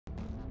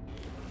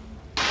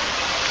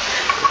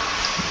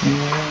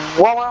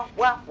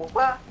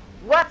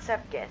What's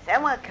up guys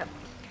and welcome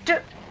to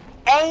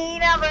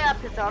another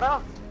episode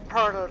of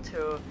Portal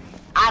 2.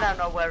 I don't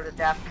know where the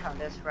death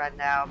count is right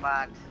now,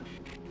 but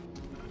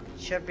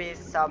it should be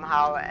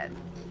somehow at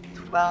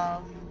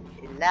 12,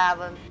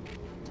 11,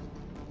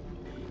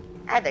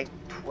 I think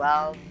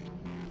 12,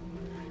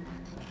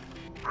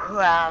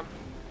 well,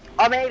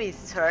 or maybe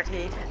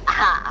 13,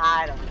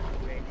 I don't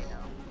really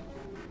know.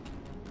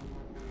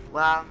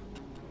 Well,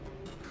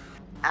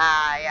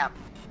 yeah.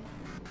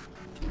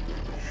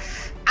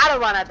 I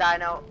don't wanna die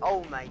now.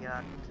 Oh my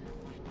god.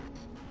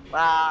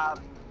 Well,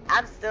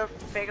 I'm still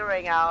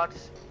figuring out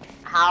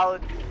how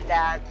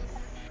that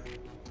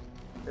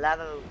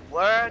level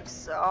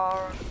works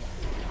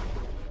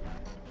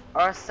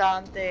or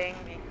something,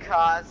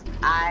 because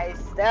I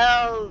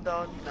still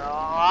don't know.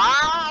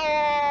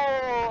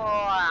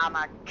 Oh,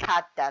 I'ma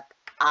cut that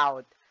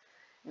out.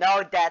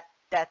 No, that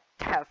death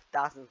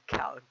doesn't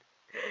count.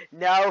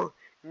 No,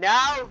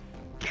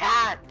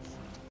 cat.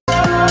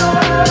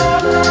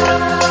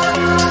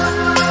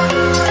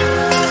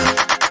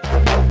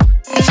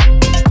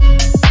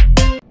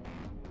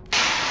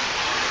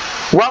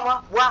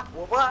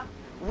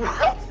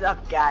 What's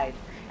up guys,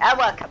 and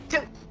welcome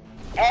to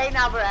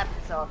another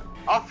episode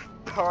of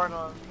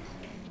Portal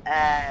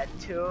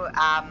 2.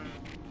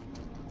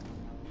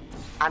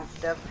 I'm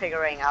still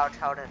figuring out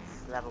how this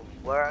level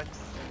works,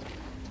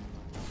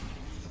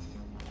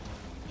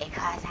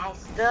 because I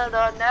still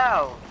don't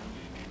know.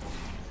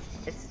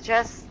 It's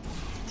just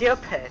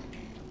stupid.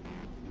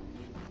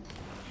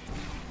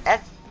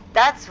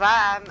 That's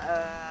why I'm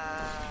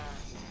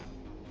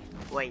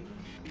wait.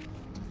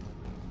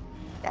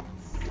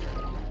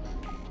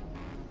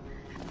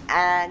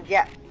 And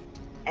yeah,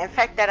 in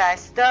fact that I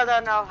still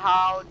don't know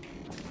how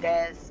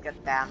this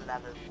goddamn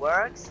level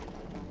works.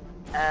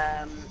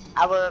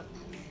 I will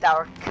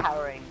start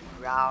covering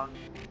ground.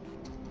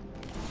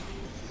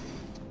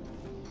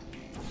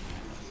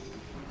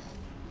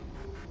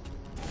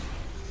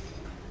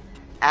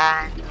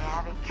 And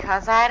yeah,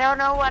 because I don't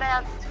know what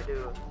else to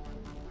do.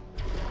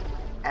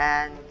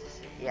 And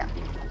yeah,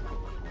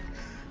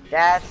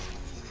 that's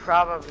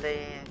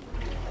probably,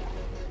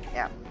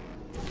 yeah.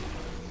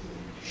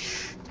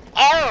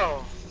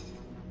 Oh!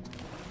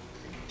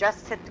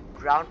 Just hit the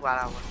ground while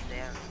I was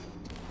there.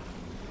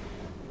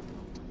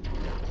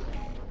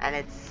 And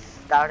it's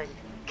starting to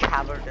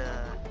cover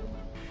the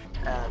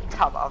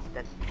top of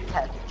the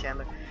test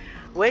chamber,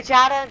 which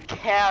I don't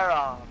care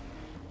of.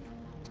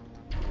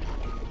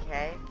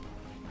 Okay?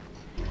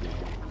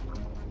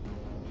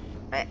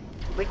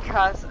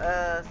 Because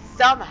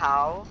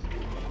somehow,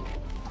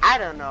 I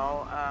don't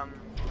know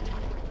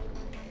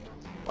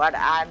what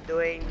I'm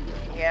doing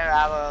here.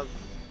 I will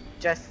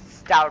just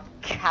start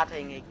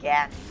cutting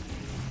again,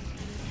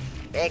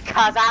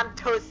 because I'm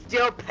too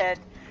stupid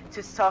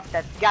to solve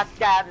that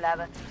goddamn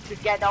level, to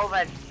get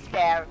over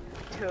there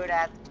to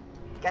that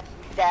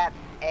goddamn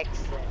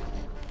exit.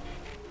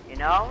 You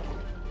know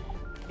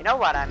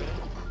what I mean?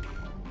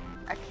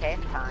 Okay,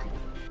 fine.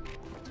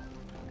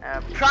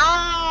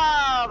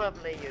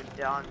 Probably you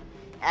don't,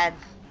 and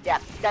yeah,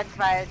 that's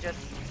why I just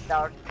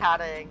start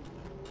cutting.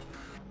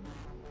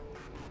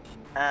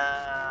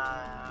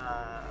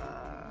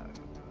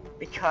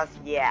 Because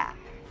yeah,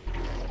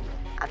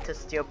 I'm too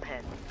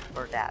stupid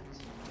for that.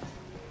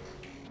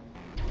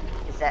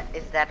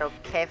 Is that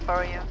okay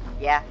for you?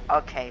 Yeah,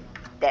 okay.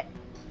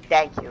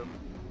 Thank you.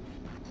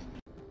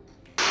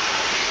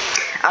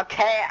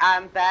 Okay,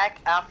 I'm back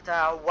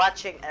after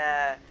watching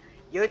a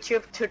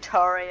YouTube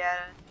tutorial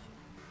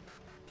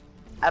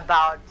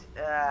about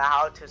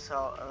how to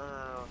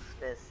solve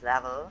this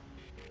level,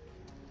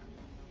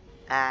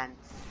 and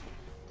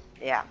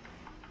yeah.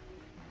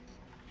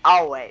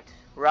 Oh wait,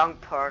 wrong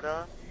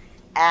portal.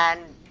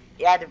 And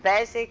yeah, the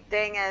basic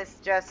thing is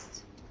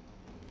just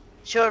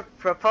shoot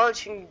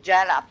propulsion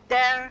gel up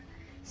there,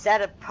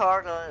 set a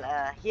portal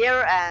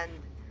here and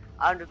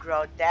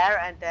underground there,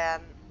 and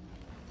then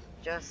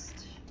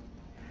just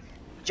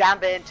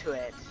jump into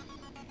it.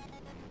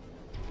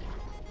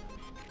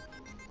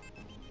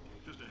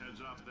 Just a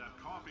heads up, that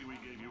coffee we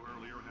gave you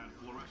earlier had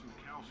fluorescent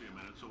calcium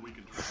in it, so we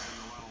can track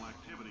neuronal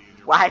activity in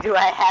your... Why do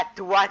I have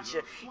to watch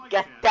a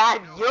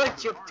goddamn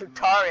YouTube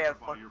tutorial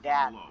for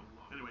that?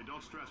 Anyway,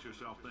 don't stress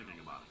yourself thinking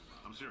about it.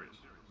 I'm serious.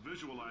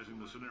 Visualizing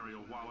the scenario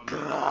while under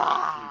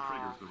actually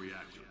triggers the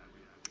reaction.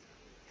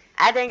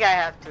 I think I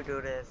have to do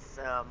this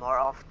more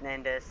often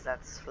in this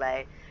Let's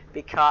Play,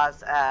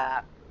 because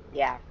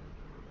yeah,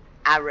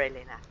 I'm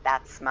really not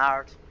that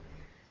smart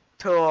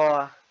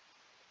to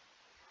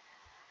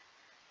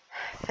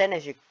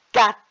finish a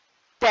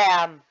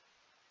goddamn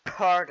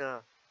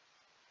portal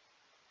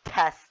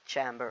test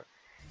chamber.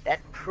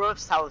 That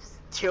proves how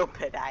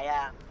stupid I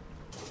am.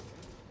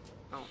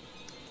 Oh,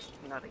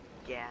 not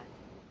again.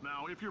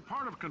 Now, if you're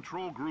part of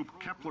control group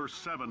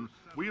Kepler-7,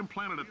 we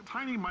implanted a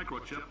tiny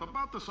microchip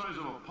about the size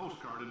of a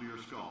postcard into your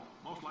skull.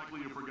 Most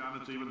likely you've forgotten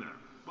it's even there.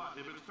 But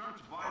if it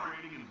starts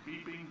vibrating and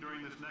beeping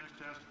during this next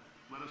test,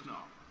 let us know.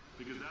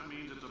 Because that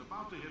means it's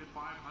about to hit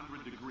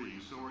 500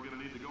 degrees, so we're going to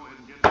need to go ahead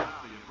and get it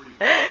out of you pretty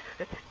fast.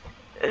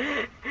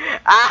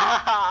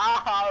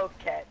 Ah,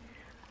 okay.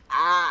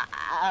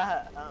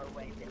 Oh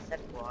wait, is that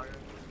water?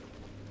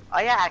 Oh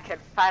yeah, I can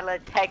finally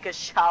take a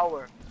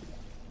shower.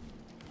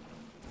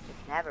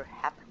 It never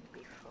happened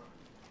before.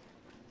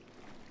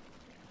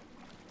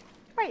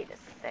 Wait a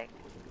second.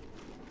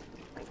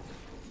 Wait,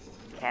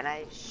 can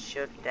I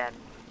shoot that?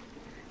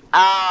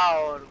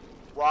 Oh,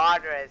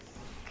 water is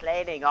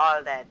cleaning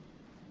all that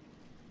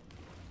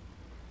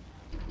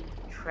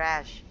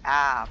trash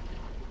up.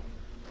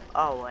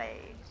 Oh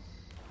wait.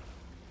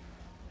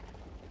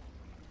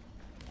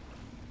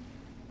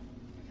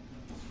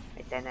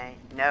 Wait, then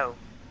no.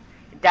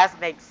 It doesn't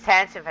make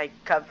sense if I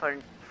come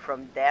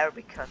from there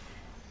because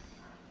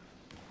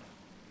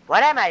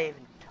what am I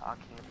even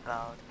talking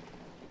about?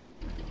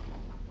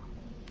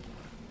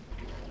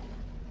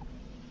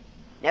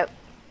 Nope.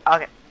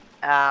 Okay.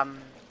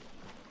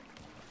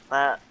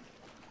 Well,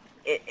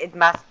 it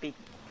must be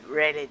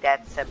really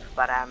that simple,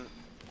 but I'm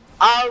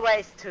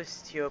always too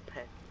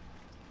stupid.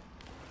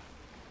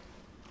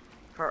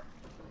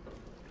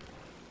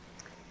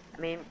 I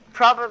mean,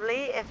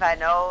 probably if I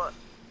know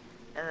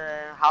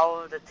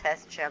how the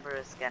test chamber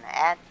is gonna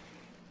end,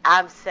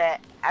 I'm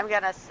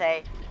gonna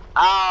say,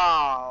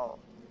 oh,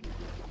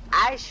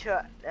 I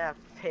should have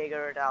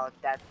figured out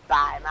that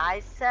by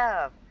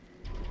myself.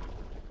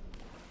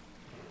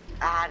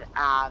 And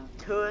I'm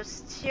too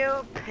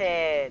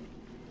stupid.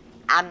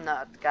 I'm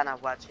not gonna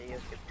watch a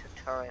YouTube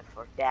tutorial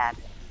for that.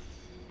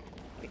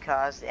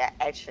 Because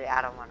actually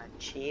I don't wanna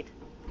cheat.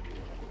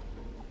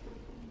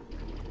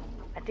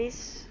 But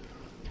these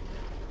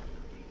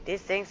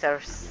things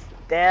are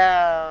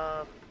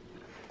still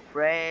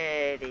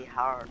pretty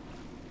hard.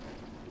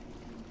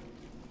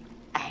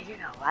 And you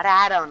know what?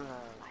 I don't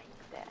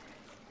like that.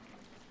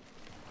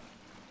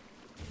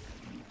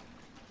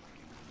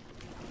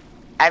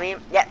 I mean,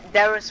 yeah,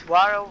 there is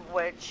water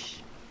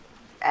which,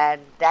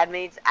 and that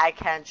means I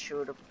can't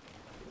shoot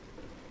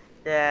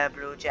the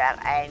blue gel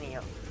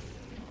anyway.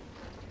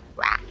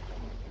 Wow.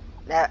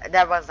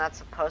 That was not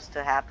supposed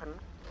to happen.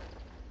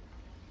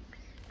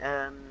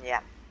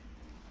 Yeah.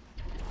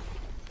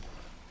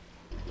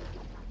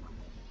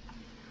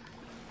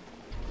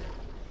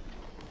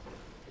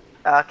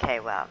 Okay,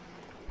 well.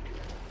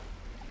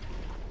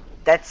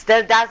 That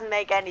still doesn't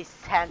make any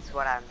sense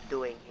what I'm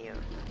doing here.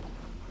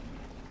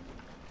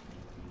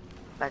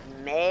 But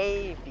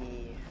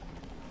maybe,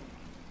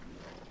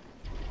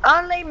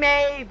 only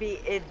maybe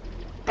it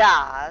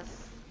does.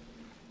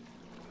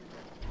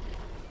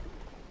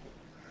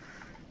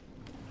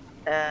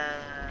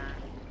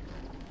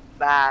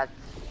 But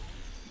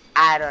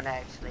I don't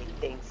actually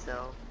think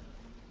so.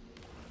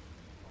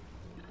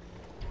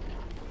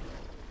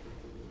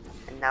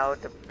 And now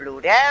the blue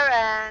there,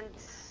 and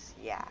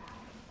yeah,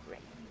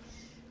 great.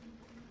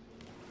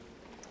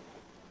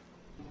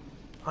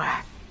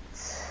 What?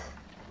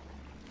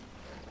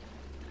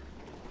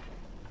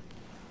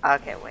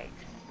 Okay, wait.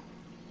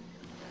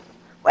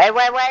 Wait,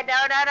 no,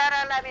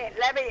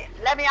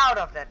 let me out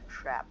of that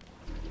trap.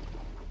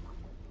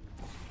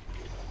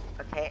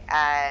 Okay,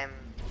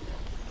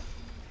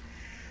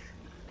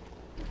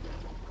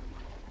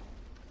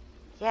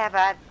 yeah,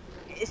 but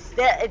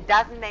it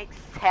doesn't make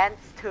sense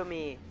to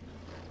me.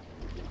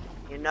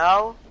 You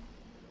know?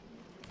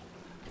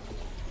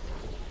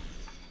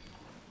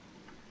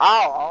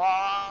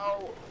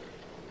 Oh.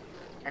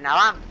 And now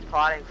I'm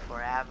falling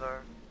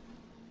forever.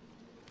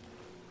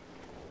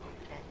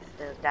 That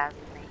still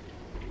doesn't make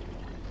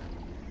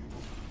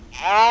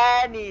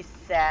any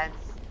sense.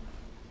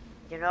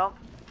 You know?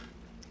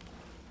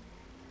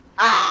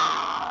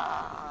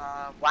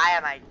 Why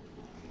am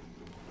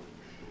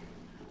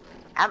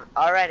I'm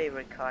already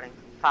recording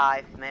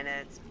 5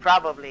 minutes,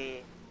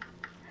 probably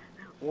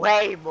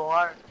way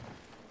more.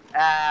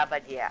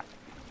 But yeah,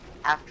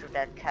 after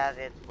that cut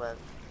it was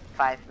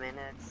 5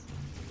 minutes.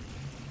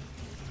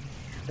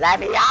 Let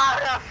me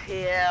out of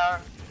here,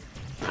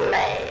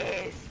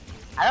 please.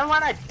 I don't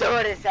want to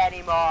do this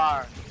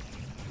anymore.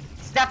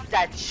 Stop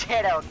that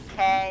shit,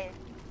 okay?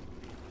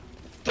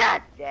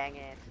 God dang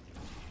it.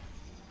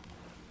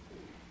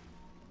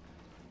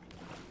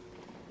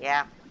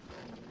 Yeah.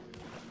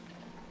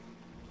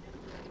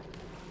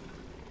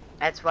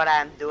 That's what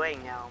I'm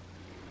doing now.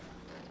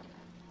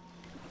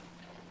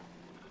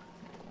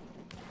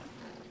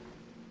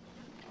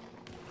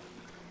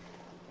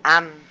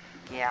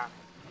 Yeah,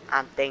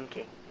 I'm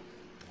thinking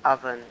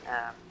of an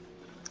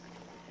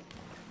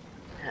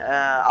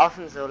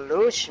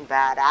solution,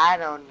 but I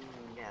don't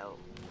know.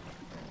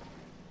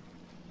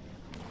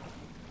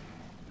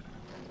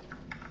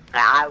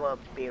 I will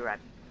be right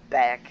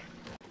back.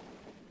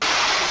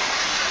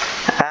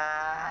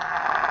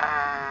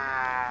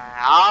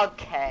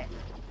 Okay.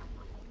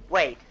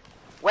 Wait.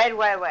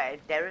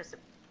 There is a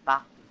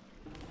button.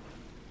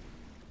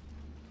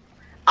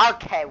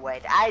 Okay,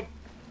 wait. I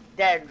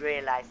didn't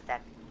realize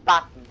that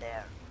button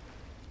there.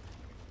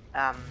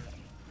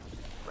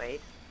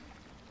 Wait.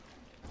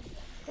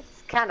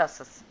 It's kind of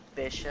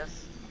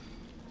suspicious.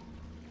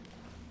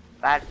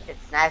 But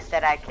it's nice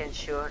that I can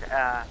shoot,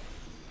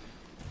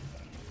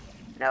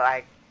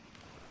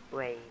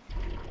 wait.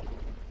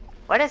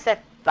 What is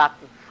that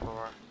button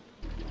for?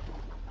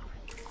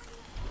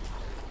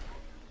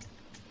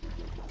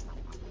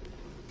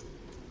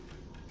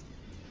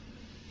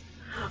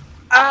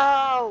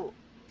 Oh!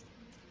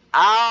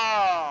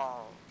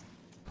 Oh!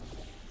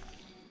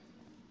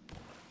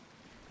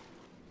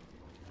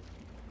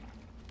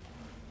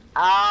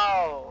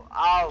 Oh!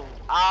 Oh!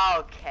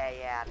 Okay,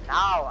 yeah,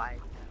 now I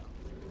know.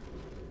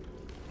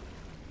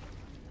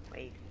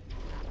 Wait,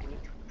 I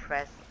need to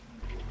press.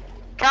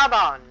 Come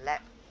on,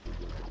 let.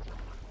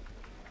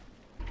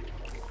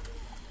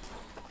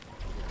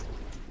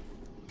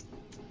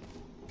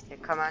 Yeah,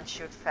 come on,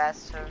 shoot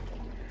faster.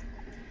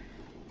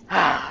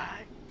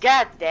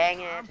 God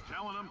dang it. I'm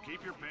telling them,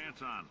 keep your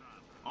pants on.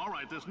 All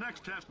right, this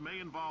next test may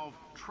involve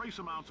trace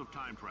amounts of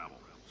time travel.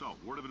 So,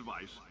 word of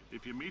advice,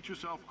 if you meet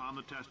yourself on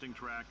the testing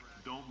track,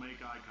 don't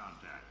make eye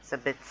contact. It's a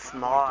bit Always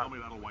small. tell me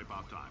that'll wipe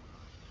out time.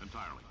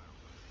 Entirely.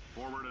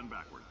 Forward and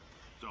backward.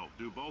 So,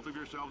 do both of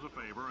yourselves a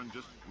favor and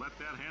just let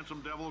that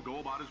handsome devil go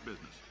about his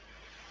business.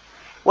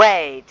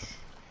 Wait.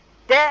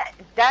 That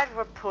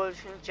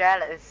repulsion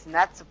gel is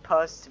not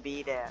supposed to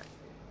be there.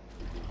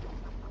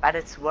 But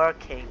it's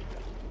working.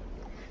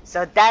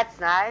 So that's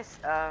nice.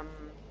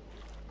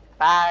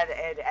 But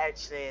it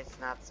actually is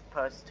not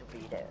supposed to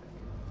be there.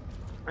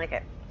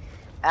 Okay.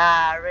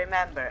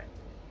 Remember,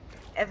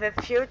 if a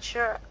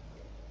future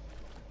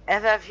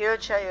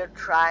you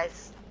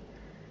tries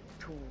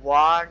to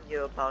warn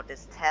you about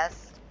this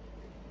test,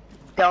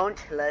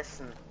 don't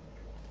listen.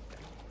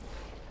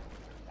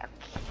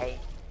 Okay.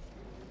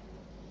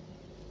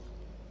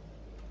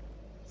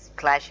 It's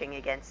clashing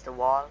against the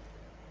wall.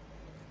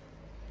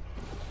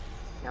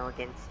 Now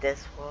against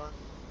this wall.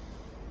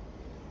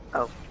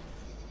 Oh.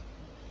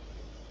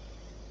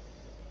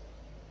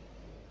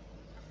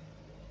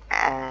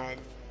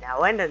 And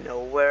now I don't know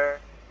where.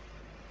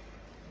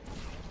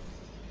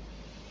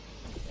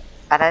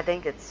 But I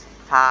think it's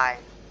fine.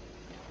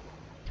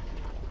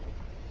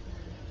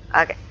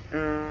 Okay.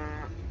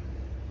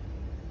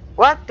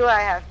 What do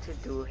I have to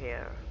do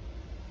here?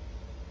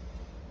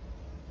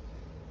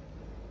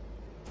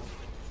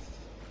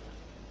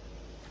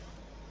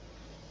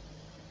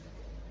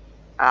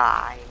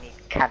 I need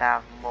to cut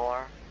out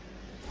more.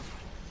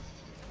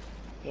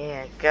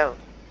 Yeah, go.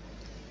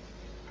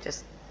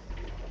 Just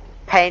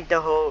paint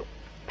the whole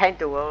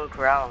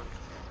ground.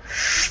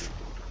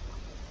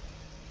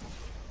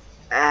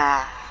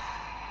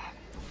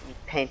 You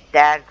paint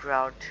that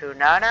ground too.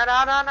 No,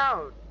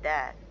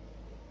 that.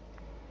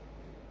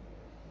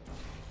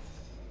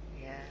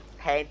 Yeah,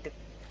 paint the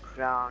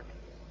ground.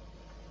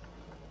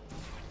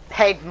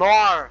 Paint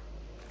more.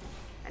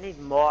 I need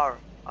more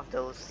of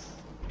those.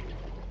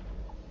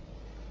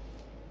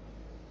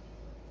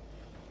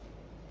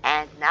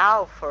 And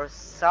now, for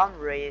some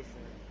reason,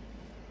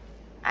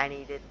 I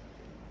needed.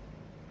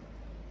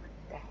 What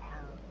the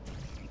hell?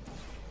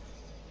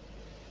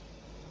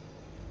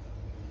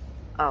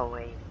 Oh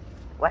wait,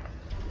 what?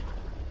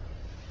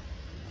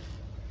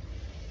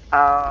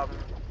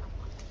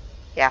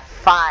 Yeah,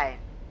 fine.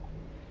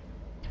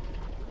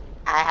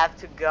 I have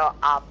to go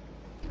up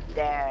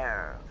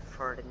there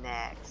for the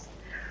next.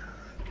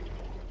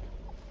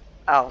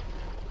 Oh,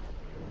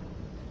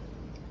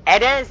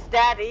 it is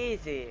that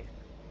easy.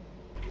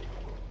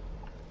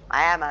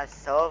 I am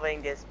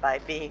solving this by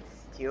being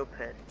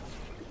stupid.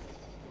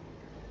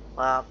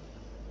 Well,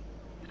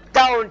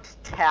 don't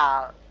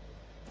tell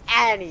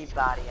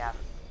anybody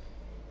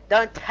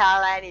don't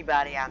tell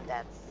anybody I'm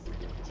that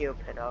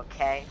stupid,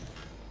 okay?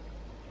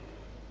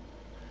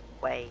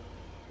 Wait.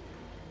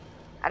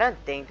 I don't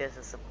think this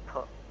is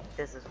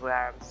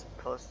where I'm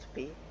supposed to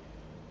be.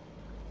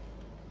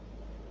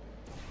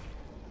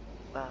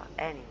 Well,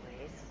 anyways,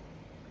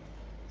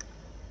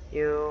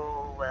 you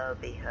will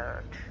be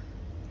hurt.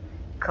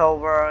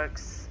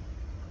 Co-works,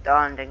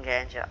 don't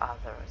engage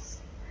others.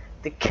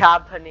 The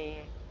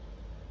company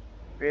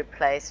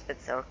replace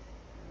fits are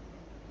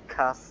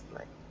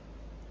costly.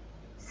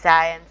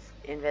 Science,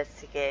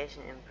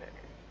 investigation,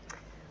 improvement.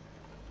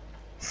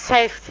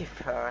 Safety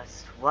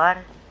first. What?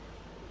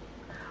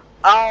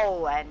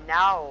 Oh, and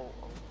now.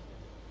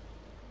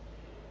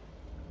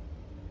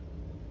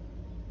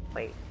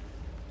 Wait.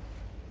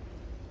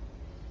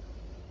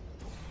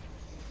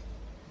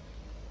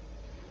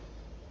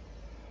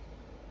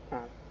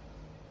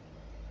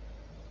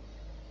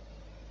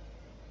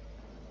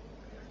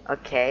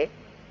 Okay.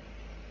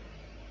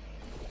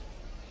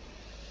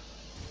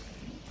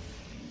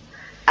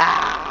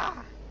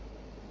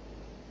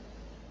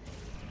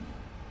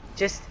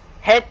 Just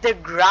hit the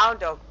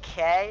ground,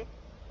 okay?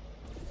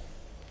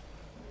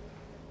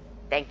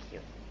 Thank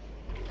you.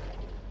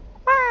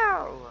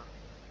 Wow.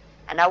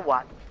 And now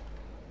what?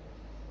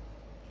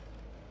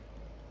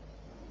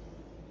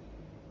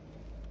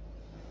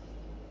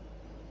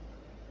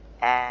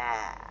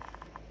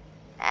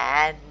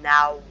 And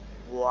now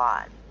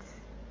what?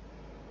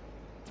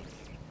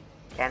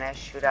 Can I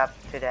shoot up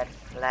to that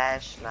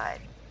flashlight?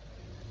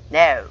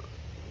 No.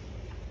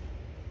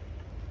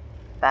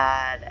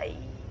 But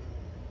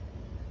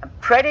I'm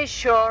pretty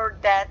sure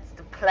that's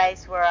the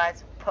place where I'm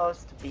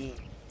supposed to be.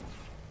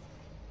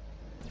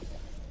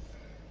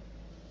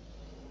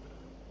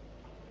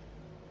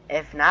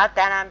 If not,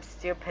 then I'm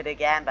stupid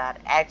again, but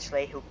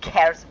actually who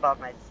cares about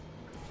my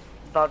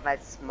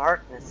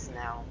smartness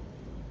now?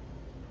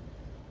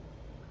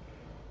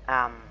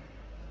 I'm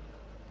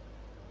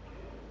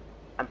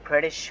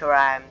pretty sure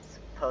I'm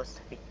supposed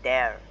to be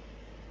there.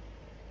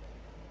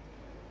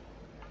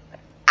 But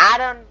I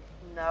don't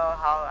know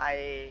how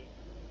I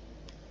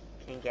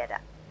can get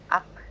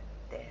up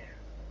there.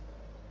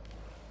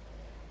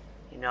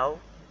 You know?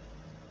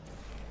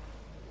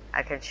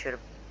 I can shoot a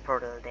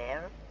portal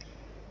there.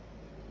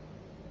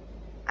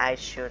 I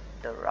shoot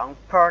the wrong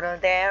portal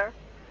there.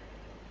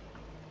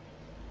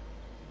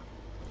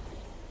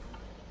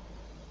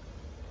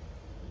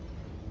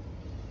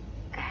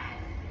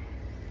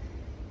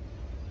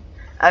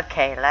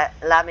 Okay,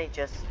 let me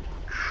just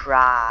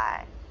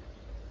try.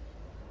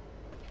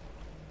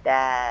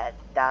 That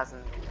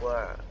doesn't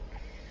work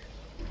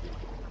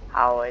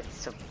how it's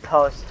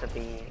supposed to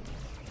be.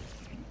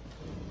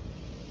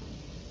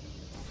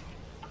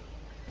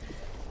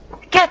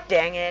 God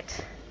dang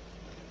it!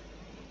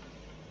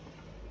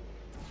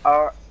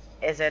 Or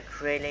is it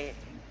really?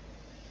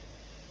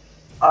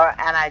 Or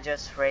am I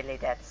just really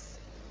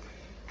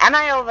Am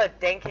I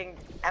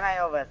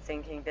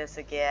overthinking this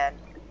again?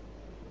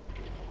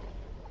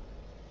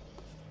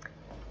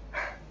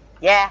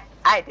 Yeah,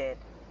 I did.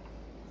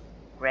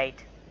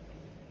 Great.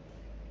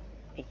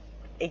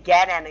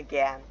 Again and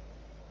again.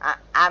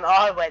 I'm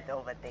always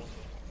overthinking.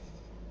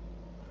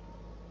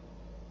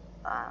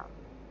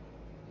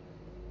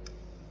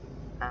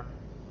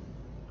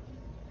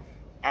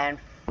 And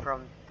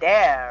from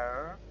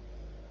there,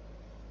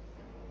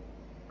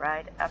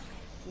 right up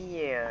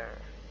here.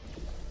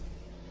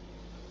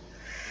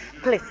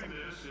 Please. This,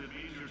 it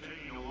means you're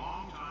taking a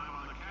long time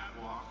on the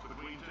catwalks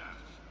between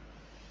tests.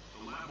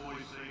 The lab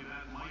boys say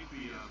that might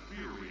be a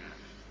fear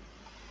reaction.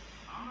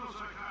 I'm no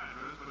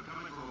psychiatrist, but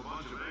coming from a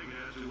bunch of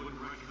eggheads who wouldn't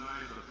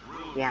recognize the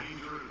thrill of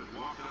danger if it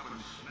walked up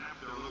and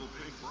snapped their little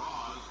pink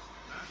bras,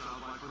 that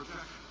sounds like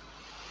protection.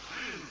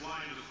 They didn't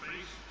fly into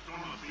space,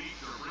 storm a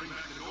beach, or bring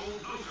back the gold.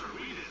 No, sir,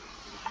 we did.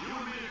 You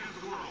and me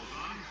against the world,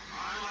 son.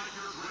 I like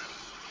your grip.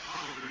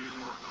 Hustle could use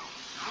work, though.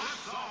 Now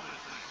let's solve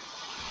this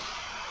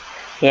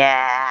thing.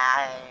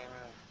 Yeah,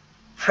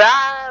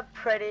 I'm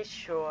pretty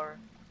sure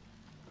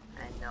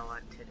I know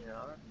what to do.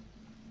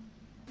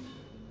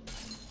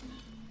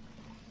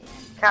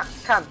 Yeah,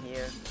 come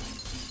here.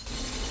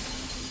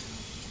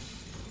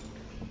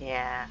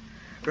 Yeah,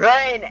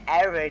 ruin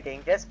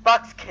everything. This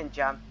box can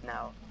jump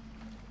now.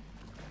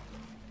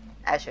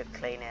 I should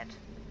clean it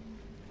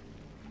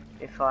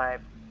before I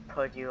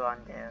put you on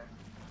there.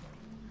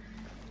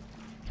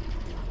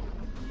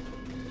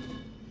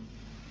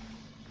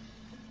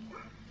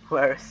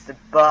 Where's the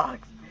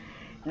box?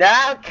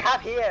 No,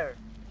 come here!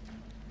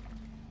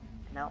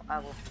 No, I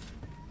will...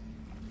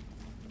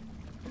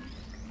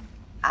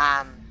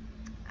 I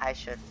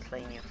should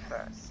clean you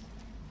first.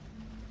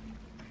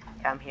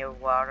 Come here,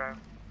 water. I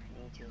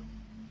need you.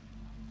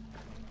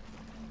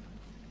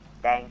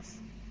 Thanks.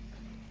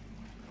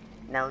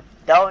 No,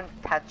 don't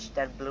touch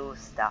that blue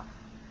stuff.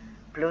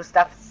 Blue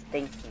stuff is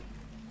stinky.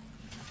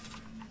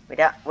 We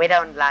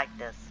don't like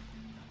this.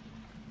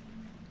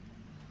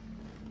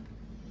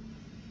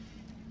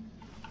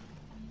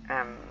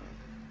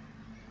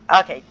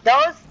 Okay,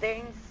 those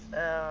things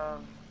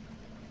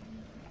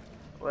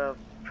will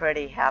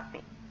pretty help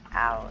me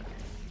out.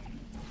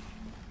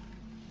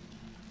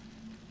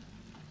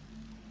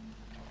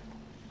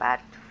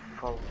 But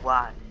for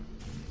what?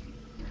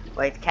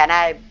 Wait, can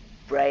I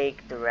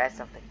break the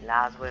rest of the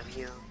glass with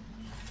you?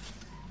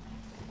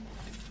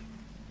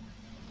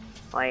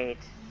 Wait.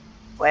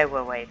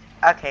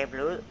 Okay,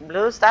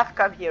 blue stuff,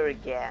 come here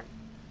again.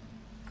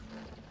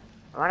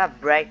 I wanna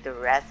break the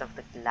rest of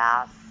the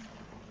glass.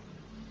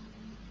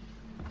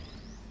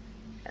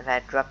 If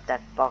I drop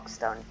that box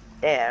down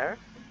there.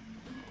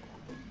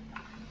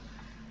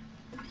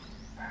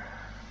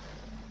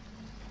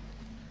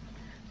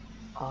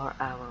 Or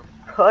I will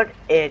put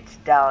it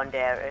down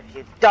there if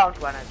you don't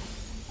wanna.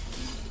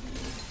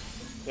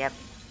 Yep.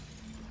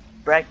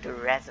 Break the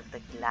rest of the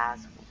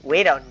glass.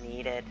 We don't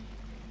need it.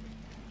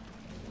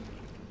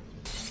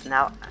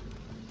 Now.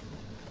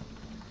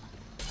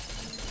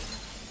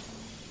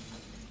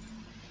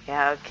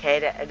 Yeah,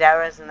 okay,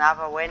 there is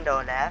another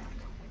window left.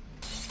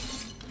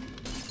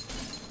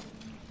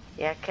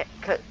 Yeah,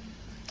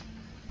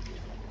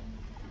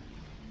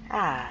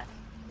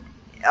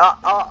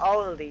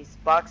 all these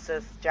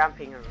boxes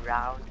jumping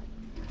around.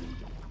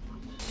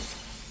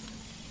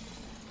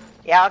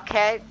 Yeah,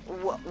 okay,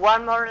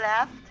 one more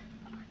left.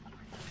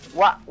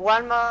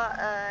 One more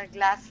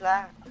glass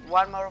left.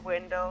 One more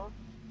window.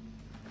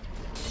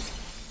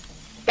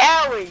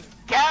 There we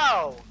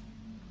go!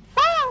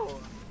 Woo!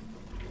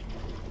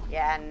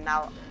 Yeah,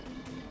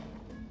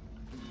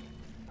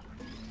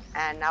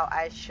 and now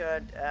I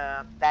should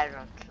better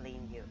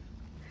clean you.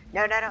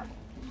 No.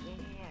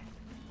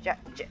 Yeah.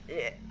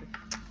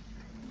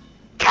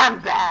 Come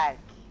back,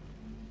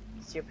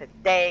 stupid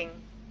thing.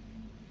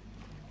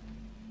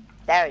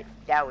 There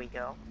we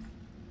go.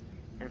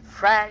 And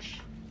fresh,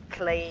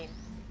 clean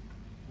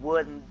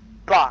wooden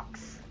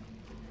box.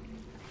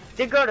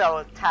 The good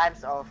old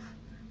times of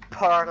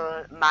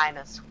Portal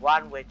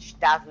 -1, which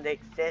doesn't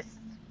exist.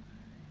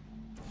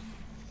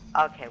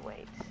 Okay,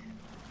 wait.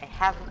 I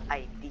have an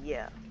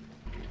idea.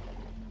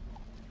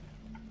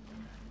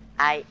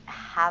 I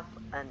have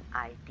an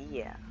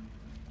idea.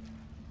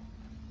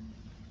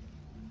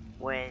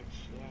 Which,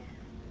 yeah.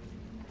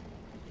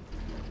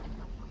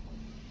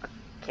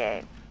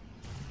 Okay.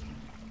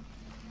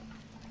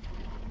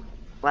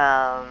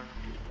 Well,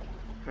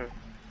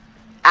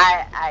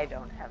 I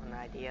don't have an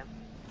idea.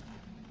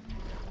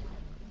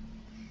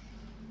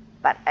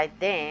 But I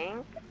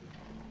think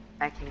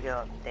I can go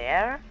up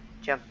there,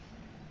 jump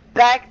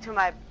back to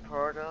my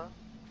portal,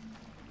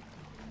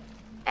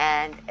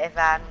 and if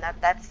I'm not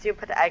that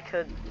stupid, I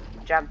could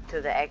jump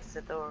to the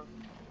exit door.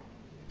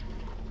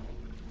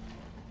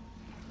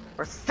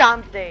 Or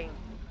something!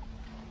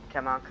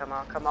 Come on, come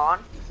on, come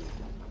on.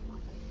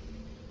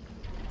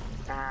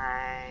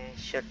 I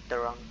shoot the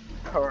wrong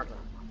portal.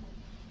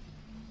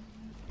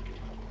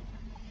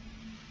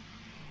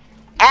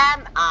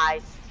 Am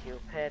I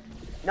stupid?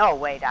 No,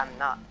 wait, I'm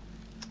not.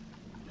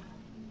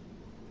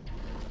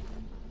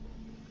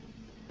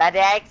 But the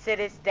exit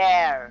is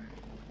there.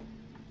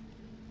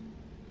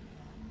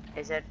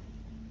 Is it?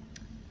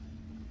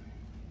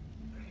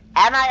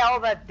 Am I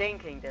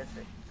overthinking this?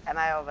 Am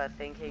I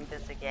overthinking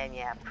this again?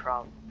 Yeah,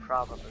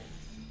 probably.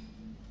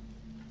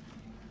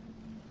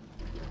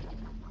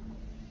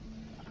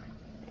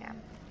 Yeah.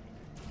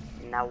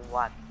 Now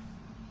what?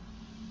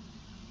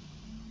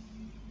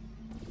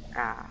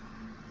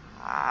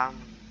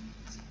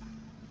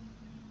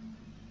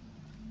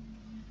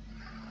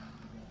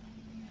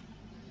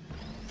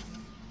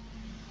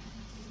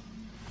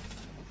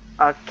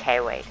 Okay,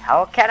 wait.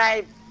 How can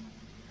I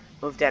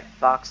move that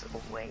box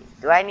away?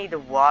 Do I need the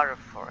water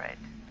for it?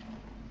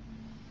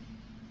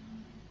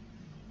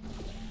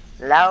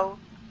 Low?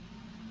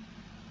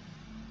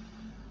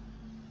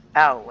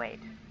 Oh, wait.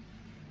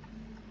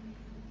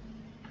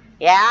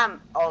 Yeah,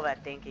 I'm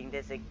overthinking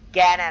this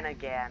again and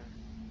again.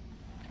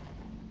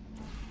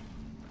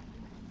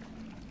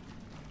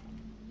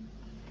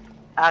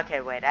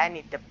 Okay, wait. I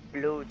need the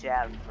blue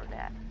gel for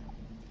that.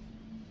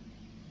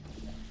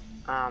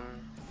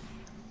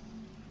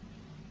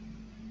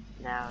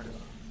 Now.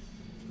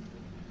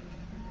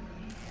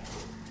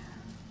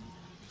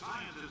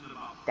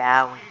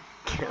 Down we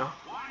go.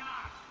 Why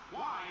not?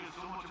 Why is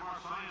so much of our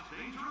science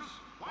dangerous?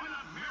 Why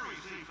not Mary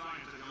save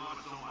science if you love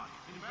it so much?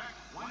 In fact,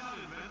 why not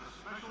invent a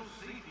special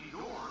safety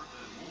door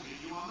that won't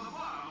hit you on the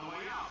butt on the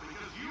way out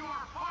because you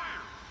are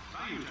fired?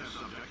 Now you test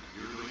subject,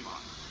 you're doing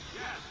fine.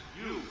 Yes,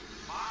 you.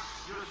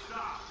 Box your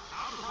stuff.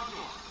 Out the front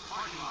door.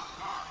 Parking lot.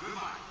 Car.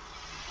 Goodbye.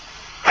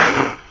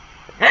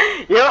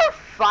 You're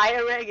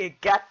firing a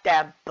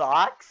goddamn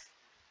box?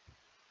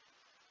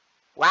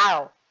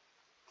 Wow.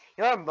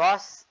 You're more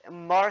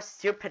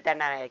stupid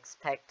than I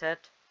expected.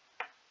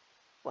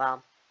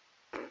 Well.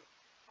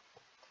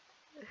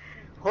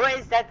 Who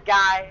is that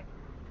guy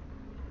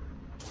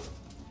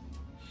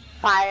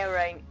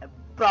firing a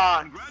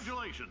box?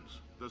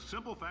 Congratulations. The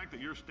simple fact that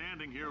you're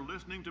standing here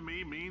listening to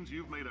me means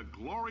you've made a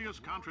glorious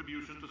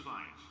contribution to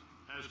science.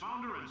 As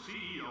founder and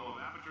CEO of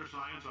Aperture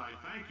Science, I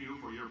thank you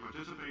for your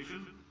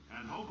participation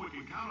and hope we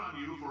can count on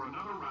you for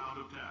another round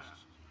of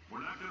tests.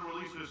 We're not going to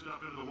release this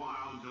stuff into the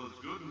wild until it's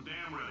good and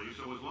damn ready,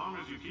 so as long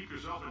as you keep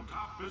yourself in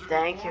top physical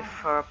Thank you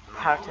for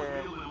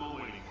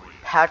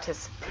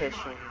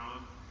participation.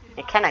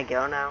 Can I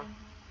go now?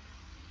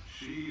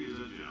 She is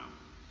a gem.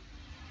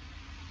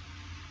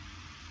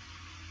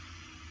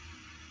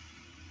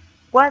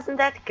 Wasn't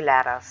that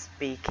GLaDOS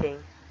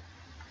speaking?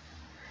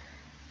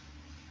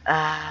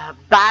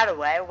 By the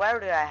way, where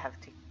do I have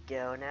to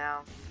go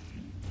now?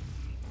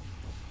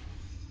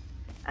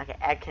 Okay,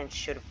 I can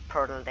shoot a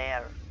portal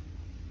there.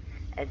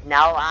 And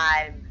now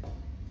I'm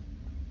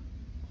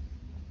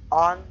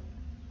on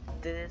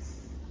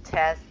this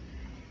test.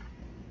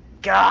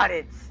 God,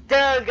 it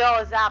still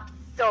goes up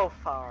so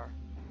far.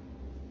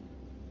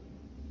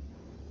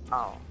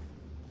 Oh.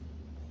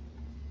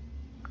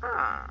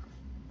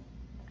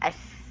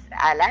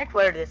 I like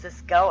where this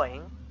is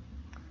going.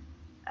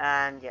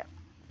 And yeah.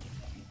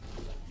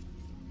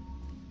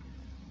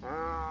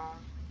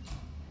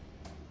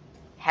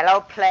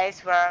 Hello,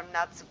 place where I'm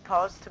not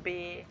supposed to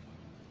be.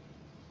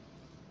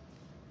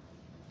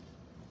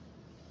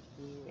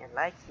 I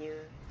like you.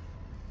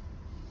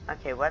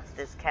 Okay, what's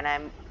this? Can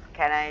I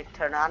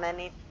turn on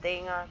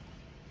anything or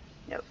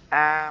no?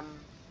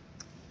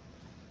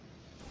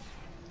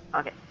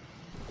 Okay.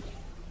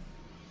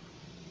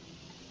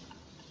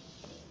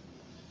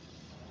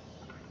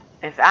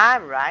 If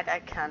I'm right, I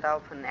can't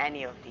open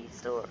any of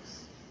these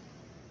doors.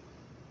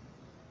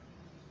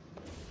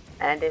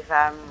 And if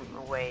I'm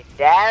wait,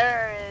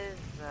 there is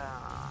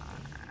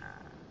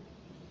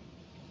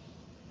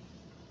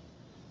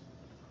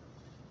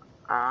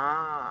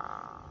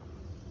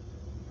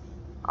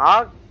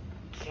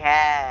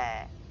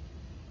okay.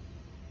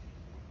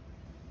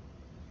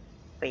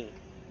 Wait.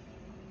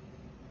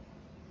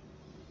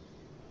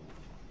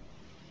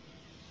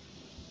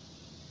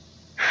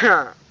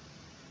 Huh.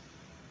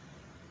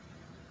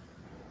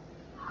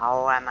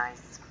 How am I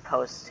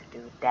supposed to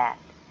do that?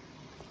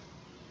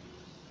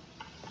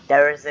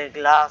 There is a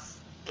glass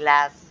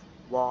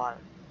wall.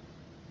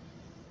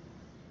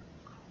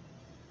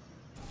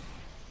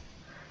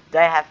 Do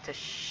I have to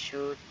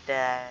shoot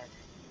that?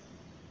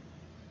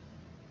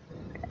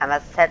 I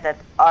must set that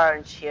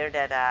orange here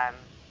that I'm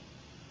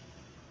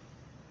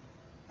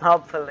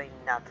hopefully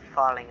not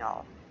falling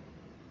off.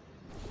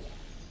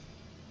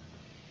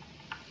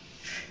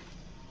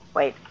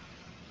 Wait.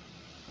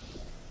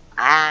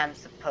 I'm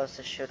supposed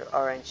to shoot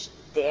orange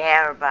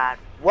there, but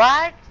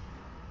what?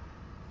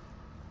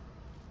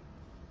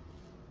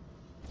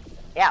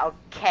 Yeah,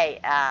 okay,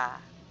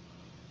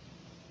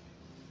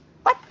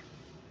 what?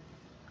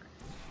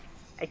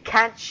 I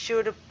can't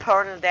shoot a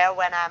portal there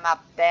when I'm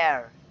up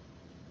there.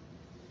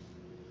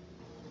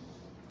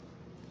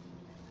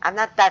 I'm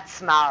not that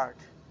smart,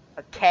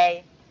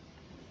 okay?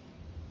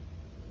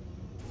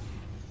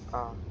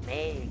 Or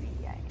maybe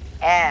I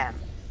am.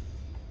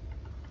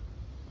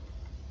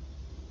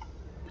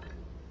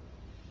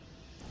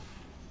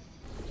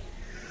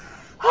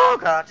 Oh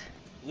god.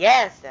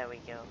 Yes, there we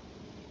go.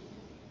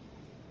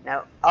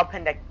 Now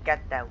open the gut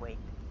that way.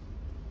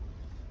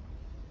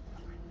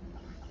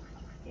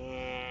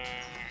 Yeah.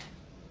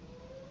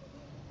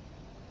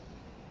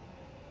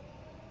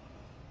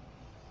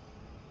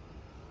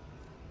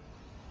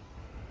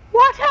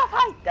 What have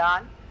I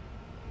done?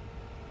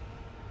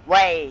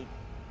 Wait.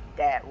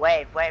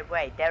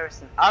 Wait. There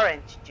is an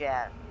orange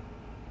gel.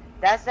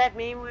 Does that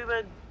mean we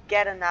will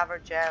get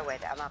another gel? Wait,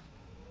 I'm up.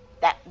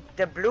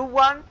 The blue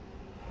one?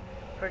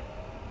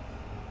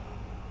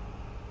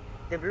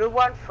 The blue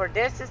one for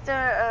this is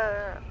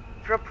the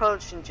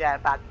propulsion gel,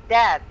 but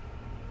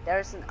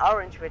there's an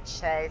orange which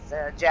says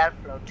gel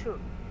flow too.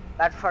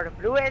 But for the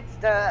blue it's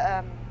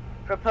the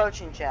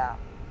propulsion gel.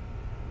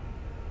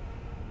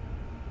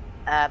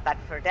 But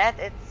for that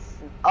it's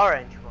an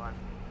orange one.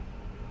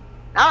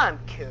 Now I'm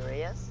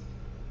curious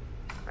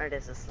where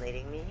this is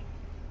leading me.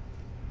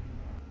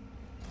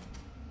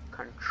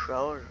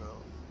 Control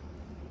room.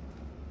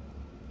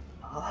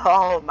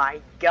 Oh my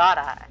god,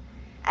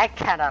 I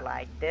kinda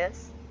like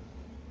this.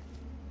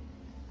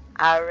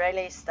 I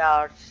really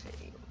start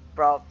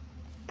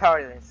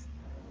Greetings,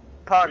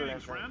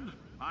 friend.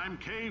 I'm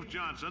Cave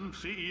Johnson,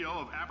 CEO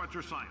of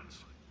Aperture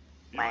Science.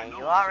 Well,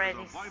 you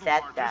already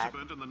said that.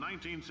 In the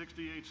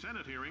 1968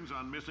 Senate hearings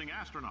on missing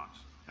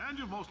astronauts. And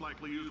you've most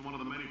likely used one of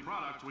the many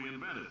products we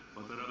invented,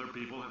 but that other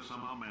people have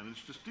somehow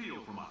managed to steal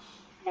from us.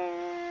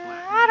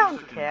 I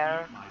don't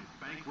care. My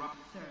bankrupt...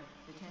 Sir,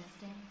 the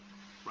testing?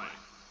 Right.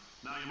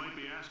 Now you might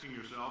be asking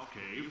yourself,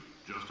 Cave,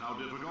 just how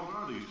difficult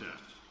are these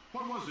tests?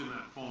 What was in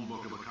that phone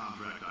book of a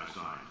contract I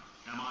signed?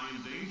 Am I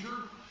in danger?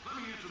 Let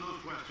me answer those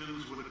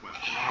questions with a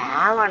question.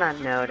 I wanna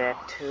know that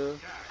too.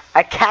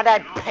 I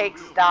cannot pick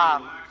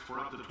stuff. For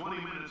up to 20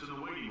 minutes in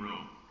the waiting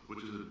room, which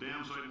is a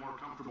damn sight more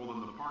comfortable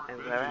than the park And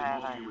benches where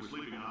most am of you were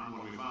sleeping on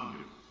when we found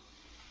you.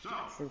 So,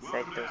 It's inside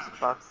welcome to those Aperture.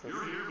 boxes.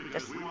 You're here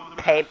because Just we want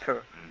the paper.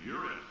 best, and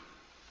you're it.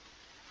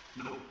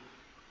 No,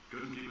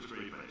 couldn't keep a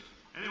straight face.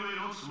 Anyway,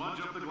 don't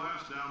smudge up the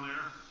glass down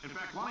there. In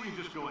fact, why don't you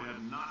just go ahead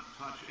and not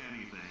touch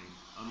anything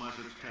unless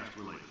it's test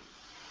related.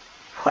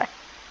 What?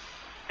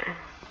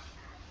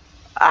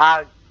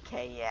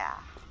 Okay, yeah.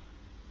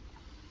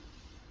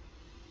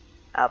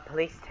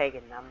 Please take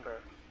a number.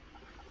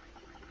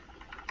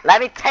 Let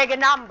me take a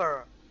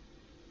number.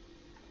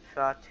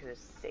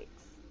 426.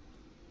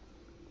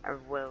 I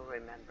will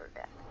remember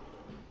that.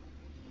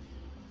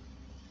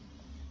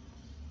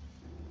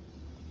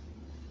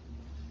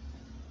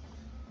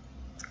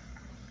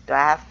 Do I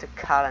have to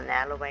call an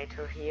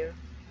elevator here?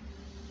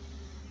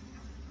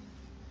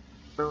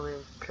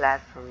 Moving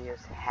platform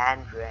use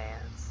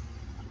handrails.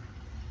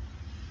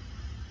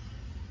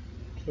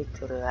 Click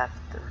to the left.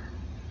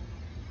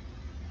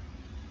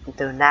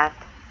 Do not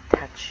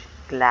touch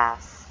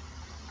glass.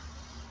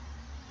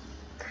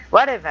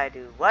 What if I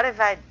do? What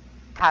if I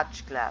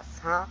touch glass,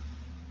 huh?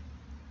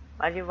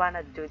 What do you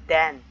wanna do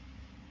then?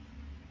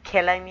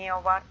 Killing me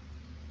or what?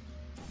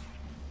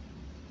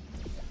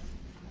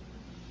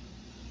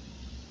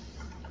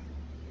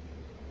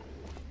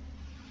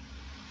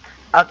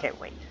 Okay,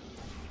 wait.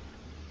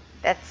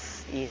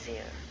 That's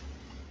easier.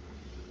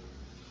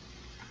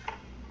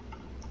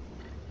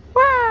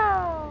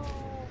 Wow!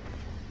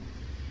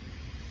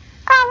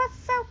 I was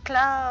so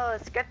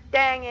close! God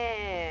dang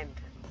it!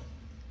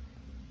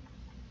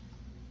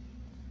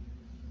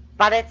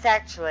 But it's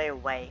actually a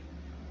way.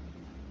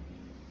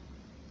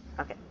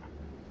 Okay.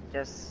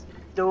 Just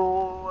do...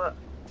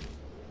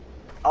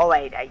 Oh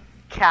wait, I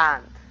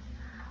can't.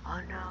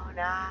 Oh no,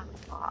 no.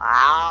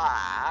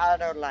 I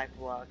don't like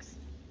walks.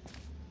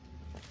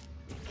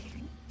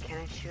 Can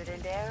I shoot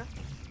in there?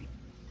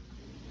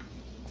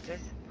 There's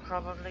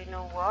probably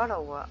no water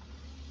or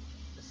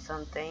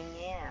something,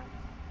 yeah.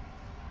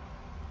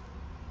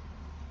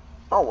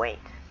 Oh wait.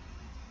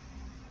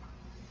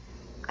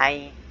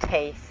 I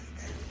taste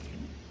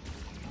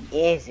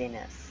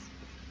easiness.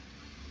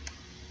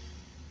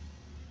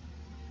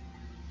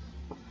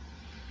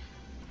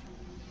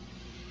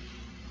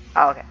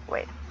 Okay,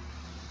 wait.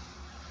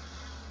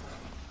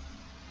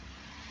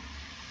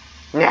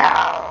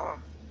 No!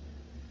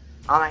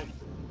 Oh my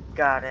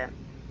god.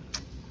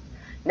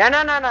 No,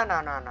 no, no, no,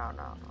 no, no, no, no,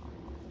 no.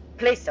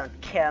 Please don't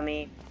kill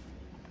me.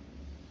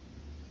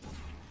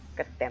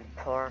 Goddamn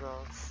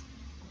portals.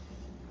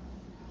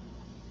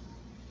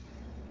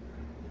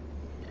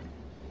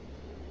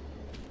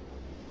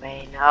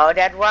 Wait, no,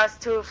 that was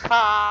too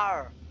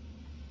far.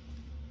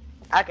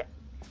 Okay,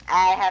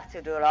 I have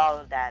to do all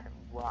of that in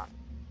one.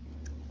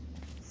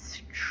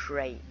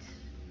 Straight.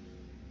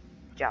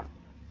 Jump.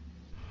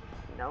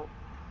 No.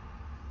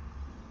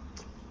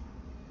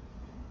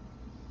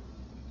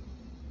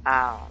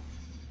 Oh.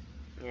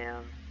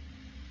 Yeah.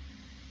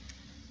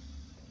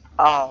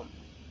 Oh.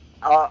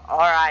 Or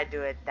I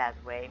do it that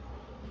way.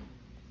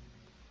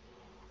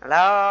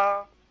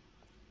 Hello?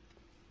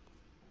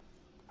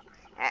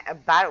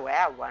 By the way,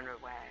 I wonder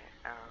where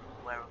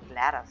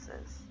GLaDOS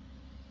is.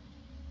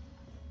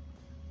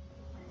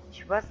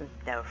 She wasn't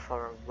there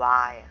for a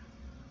while.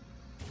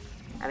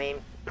 I mean,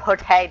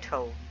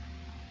 potato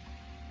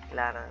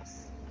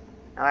GLaDOS.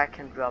 Now I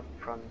can drop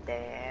from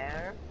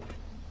there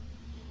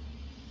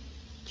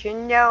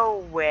to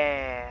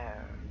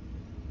nowhere.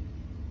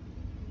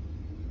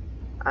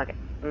 Okay.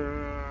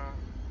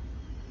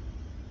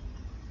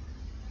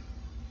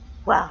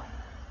 Well.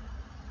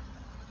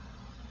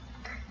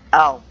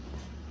 Oh.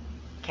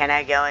 Can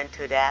I go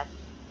into that?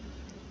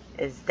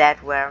 Is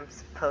that where I'm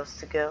supposed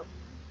to go?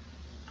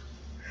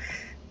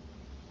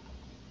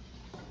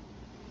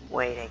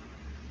 Waiting.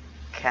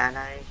 Can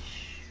I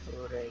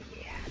shoot it?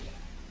 Yeah.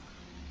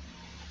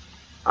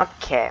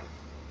 Okay.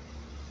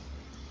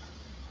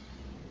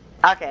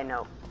 Okay,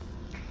 no.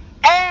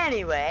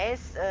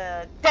 Anyways,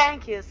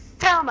 thank you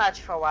so much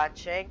for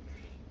watching.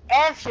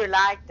 If you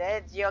liked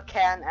it, you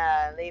can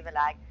leave a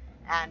like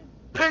and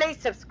please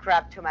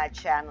subscribe to my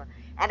channel,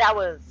 and I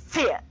will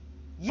see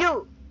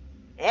you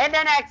in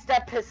the next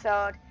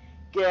episode.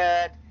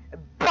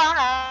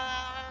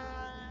 Goodbye.